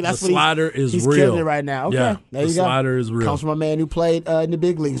apparently that's The what slider is he's real. killing it right now. Okay, Yeah, there you the go. slider is real. Comes from a man who played in the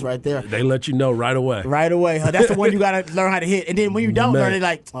big leagues right there. They let you know right away. Right away. That's the one you got to learn how to hit. And then when you don't Man. learn it,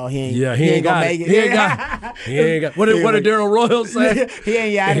 like, oh, he ain't Yeah, he ain't gonna got make it. it. He ain't got it. He ain't got. What did Daryl Royal say? He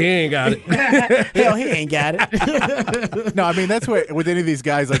ain't got He it. ain't got it. Hell, he ain't got it. No, I mean that's where with any of these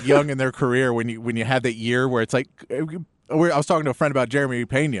guys like young in their career when you have that year where it's like I was talking to a friend about Jeremy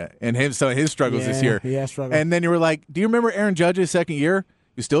Pena and some of his struggles this year. Yeah, struggled. And then you were like, do you remember Aaron Judge's second year?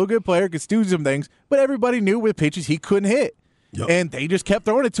 He's still a good player, could do some things, but everybody knew with pitches he couldn't hit. Yep. And they just kept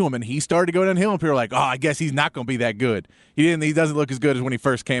throwing it to him, and he started to go downhill, and people were like, oh, I guess he's not going to be that good. He doesn't look as good as when he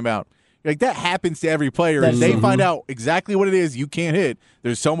first came out. Like, that happens to every player. And they find out exactly what it is you can't hit.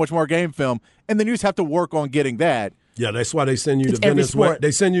 There's so much more game film, and then you just have to work on getting that. Yeah, that's why they send you It's to every Venezuela. sport.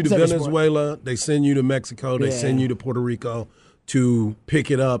 They send you to It's every sport. Venezuela. They send you to Mexico. They Yeah. send you to Puerto Rico to pick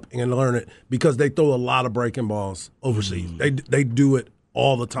it up and learn it because they throw a lot of breaking balls overseas. They do it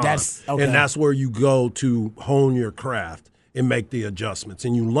all the time. Okay. And that's where you go to hone your craft and make the adjustments.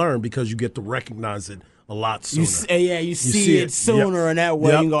 And you learn because you get to recognize it a lot sooner. You see it sooner, and that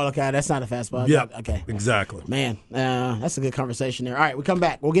way Yep. you can go, okay, that's not a fastball. Yeah, Okay. exactly. Man, that's a good conversation there. All right, we come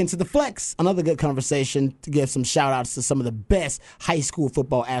back. We'll get into the flex. Another good conversation to give some shout outs to some of the best high school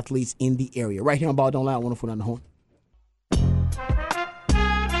football athletes in the area. Right here on Ball Don't Lie, 104.9 The Horn.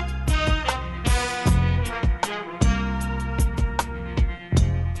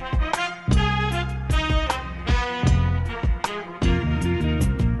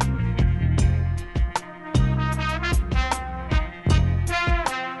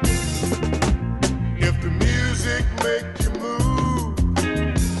 If the music make you move,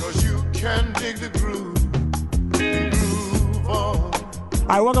 'cause you can dig the groove and groove on. All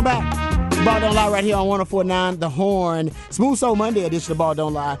right, welcome back. Ball Don't Lie right here on 104.9 The Horn. Smooth Soul Monday edition of Ball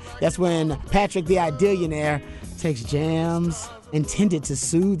Don't Lie. That's when Patrick the Ideallionaire takes jams intended to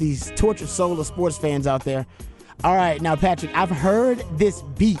soothe these tortured soul of sports fans out there. All right, now, Patrick, I've heard this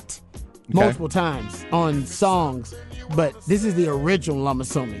beat multiple times on songs, but this is the original, I'm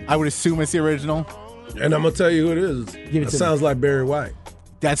assuming. I would assume it's the original. And I'm going to tell you who it is. Give it It to sounds like Barry White.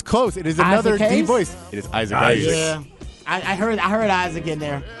 That's close. It is another Isaac deep Hayes? voice. It is Isaac Isaac. Hayes. Yeah. I heard Isaac in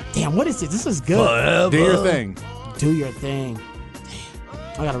there. Damn, what is this? This is good. Forever. Do your thing. Do your thing.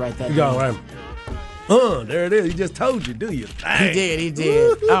 Damn. I gotta write that You down. got it right. There it is. He just told you, do your thing. He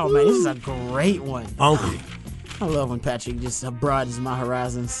did. Oh, man, this is a great one. Funky. I love when Patrick just broadens my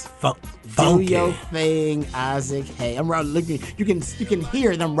horizons. Funky. Do your thing, Isaac. Hey, I'm right looking. You can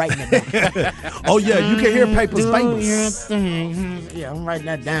hear them writing it down. Oh, yeah, you can hear Papers, Do Papers. your thing. Yeah, I'm writing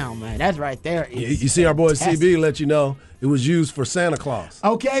that down, man. That's right there. You see our boy CB let you know it was used for Santa Claus.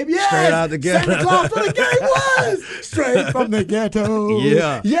 Okay, yeah. Straight out the ghetto. Santa Claus from the game was straight from the ghetto.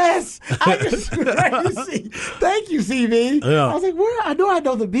 Yeah. Yes. I just crazy. Thank you, CV. Yeah. I was like, where? I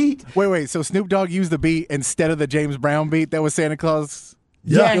know the beat. Wait. So Snoop Dogg used the beat instead of the James Brown beat that was Santa Claus?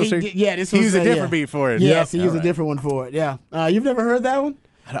 Yeah, You'll he see. did. Yeah, this He was used a yeah. different beat for it. Yes, he used All a right. different one for it. Yeah. You've never heard that one?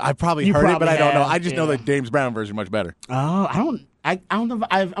 I probably You heard it, but probably I don't know. have, I just know yeah. the James Brown version much better. Oh, I don't know.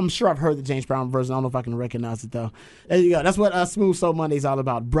 I'm sure I've heard the James Brown version. I don't know if I can recognize it though. There you go. That's what Smooth Soul Monday is all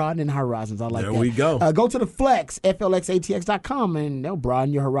about. Broadening horizons. I like There that. we go. Go to the Flex, FLXATX.com, and they'll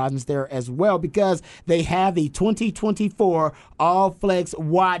broaden your horizons there as well because they have the 2024 All Flex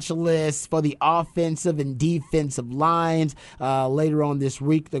watch list for the offensive and defensive lines. Later on this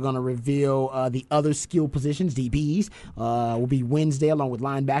week, they're going to reveal the other skill positions. DBs will be Wednesday along with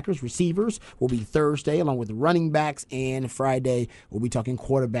linebackers. Receivers will be Thursday along with running backs, and Friday we'll be talking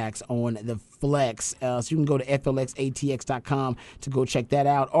quarterbacks on the Flex. So you can go to FLXATX.com to go check that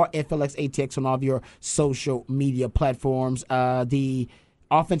out, or FLXATX on all of your social media platforms. The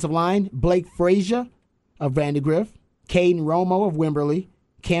offensive line, Blake Frazier of Vandergrift, Caden Romo of Wimberley,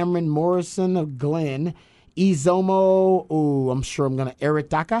 Cameron Morrison of Glenn, Izomo, I'm sure I'm going to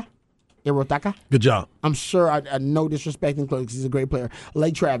Irotaka. Good job. I'm sure I no disrespecting because he's a great player.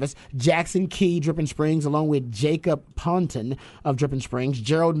 Lake Travis, Jackson Key, Dripping Springs, along with Jacob Ponton of Dripping Springs,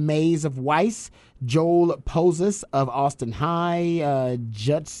 Gerald Mays of Weiss, Joel Poses of Austin High,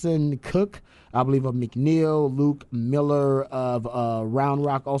 Judson Cook, I believe, of McNeil, Luke Miller of Round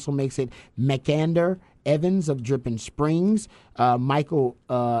Rock also makes it, McAnder Evans of Dripping Springs, Michael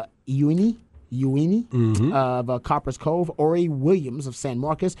Ewing Ewini of Copper's Cove, Ori Williams of San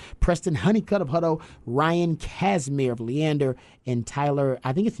Marcos, Preston Honeycutt of Hutto, Ryan Casimir of Leander, and Tyler,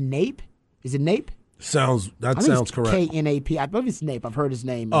 I think it's Nape. Is it Nape? Sounds correct. Knap. I believe it's Nape. I've heard his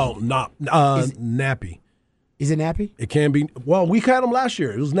name. Nappy. Is it Nappy? It can be. Well, we had him last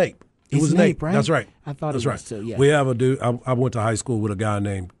year. It was Nape. It was Nape, right? That's right. I thought That's it right. was too, yeah. We have a dude. I went to high school with a guy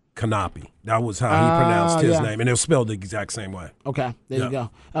named Kanapi. That was how he pronounced his name, and it was spelled the exact same way. Okay, there you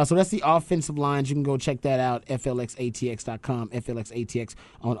go. So that's the offensive lines. You can go check that out, flxatx.com, flxatx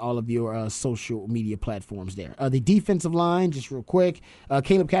on all of your social media platforms there. The defensive line, just real quick,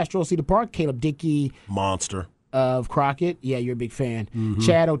 Caleb Castro, Cedar Park, Caleb Dickey. Monster. Of Crockett. Yeah, you're a big fan.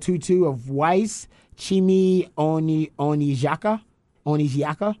 Chad Otutu of Weiss, Chimi Onijaka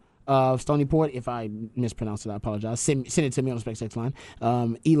of Stony Point. If I mispronounced it, I apologize. Send it to me on the SpecSex line.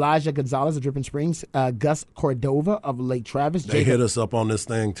 Elijah Gonzalez of Dripping Springs. Gus Cordova of Lake Travis. They hit us up on this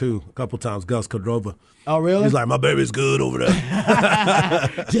thing, too, a couple times. Gus Cordova. Oh, really? He's like, my baby's good over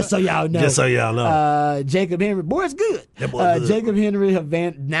there. Just so y'all know. Jacob Henry. Boy, it's good. Good. Jacob Henry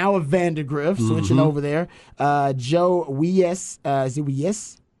now of Vandergrift, switching over there. Joe Wies, is it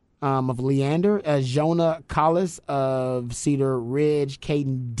Wies? Of Leander, Jonah Collis of Cedar Ridge,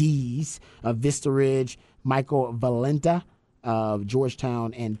 Caden Dees of Vista Ridge, Michael Valenta of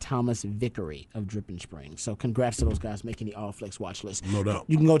Georgetown, and Thomas Vickery of Dripping Springs. So congrats to those guys making the All-Flex watch list. No doubt.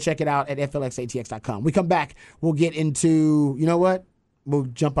 You can go check it out at flxatx.com. We come back, we'll get into, you know what? We'll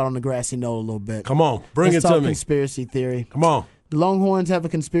jump out on the grassy knoll a little bit. Come on, bring Let's it talk to me. Conspiracy theory. Come on. The Longhorns have a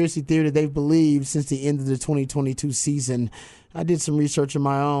conspiracy theory that they've believed since the end of the 2022 season. I did some research of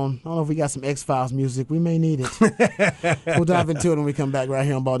my own. I don't know if we got some X-Files music. We may need it. We'll dive into it when we come back right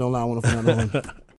here on Ball Don't Lie 104.9.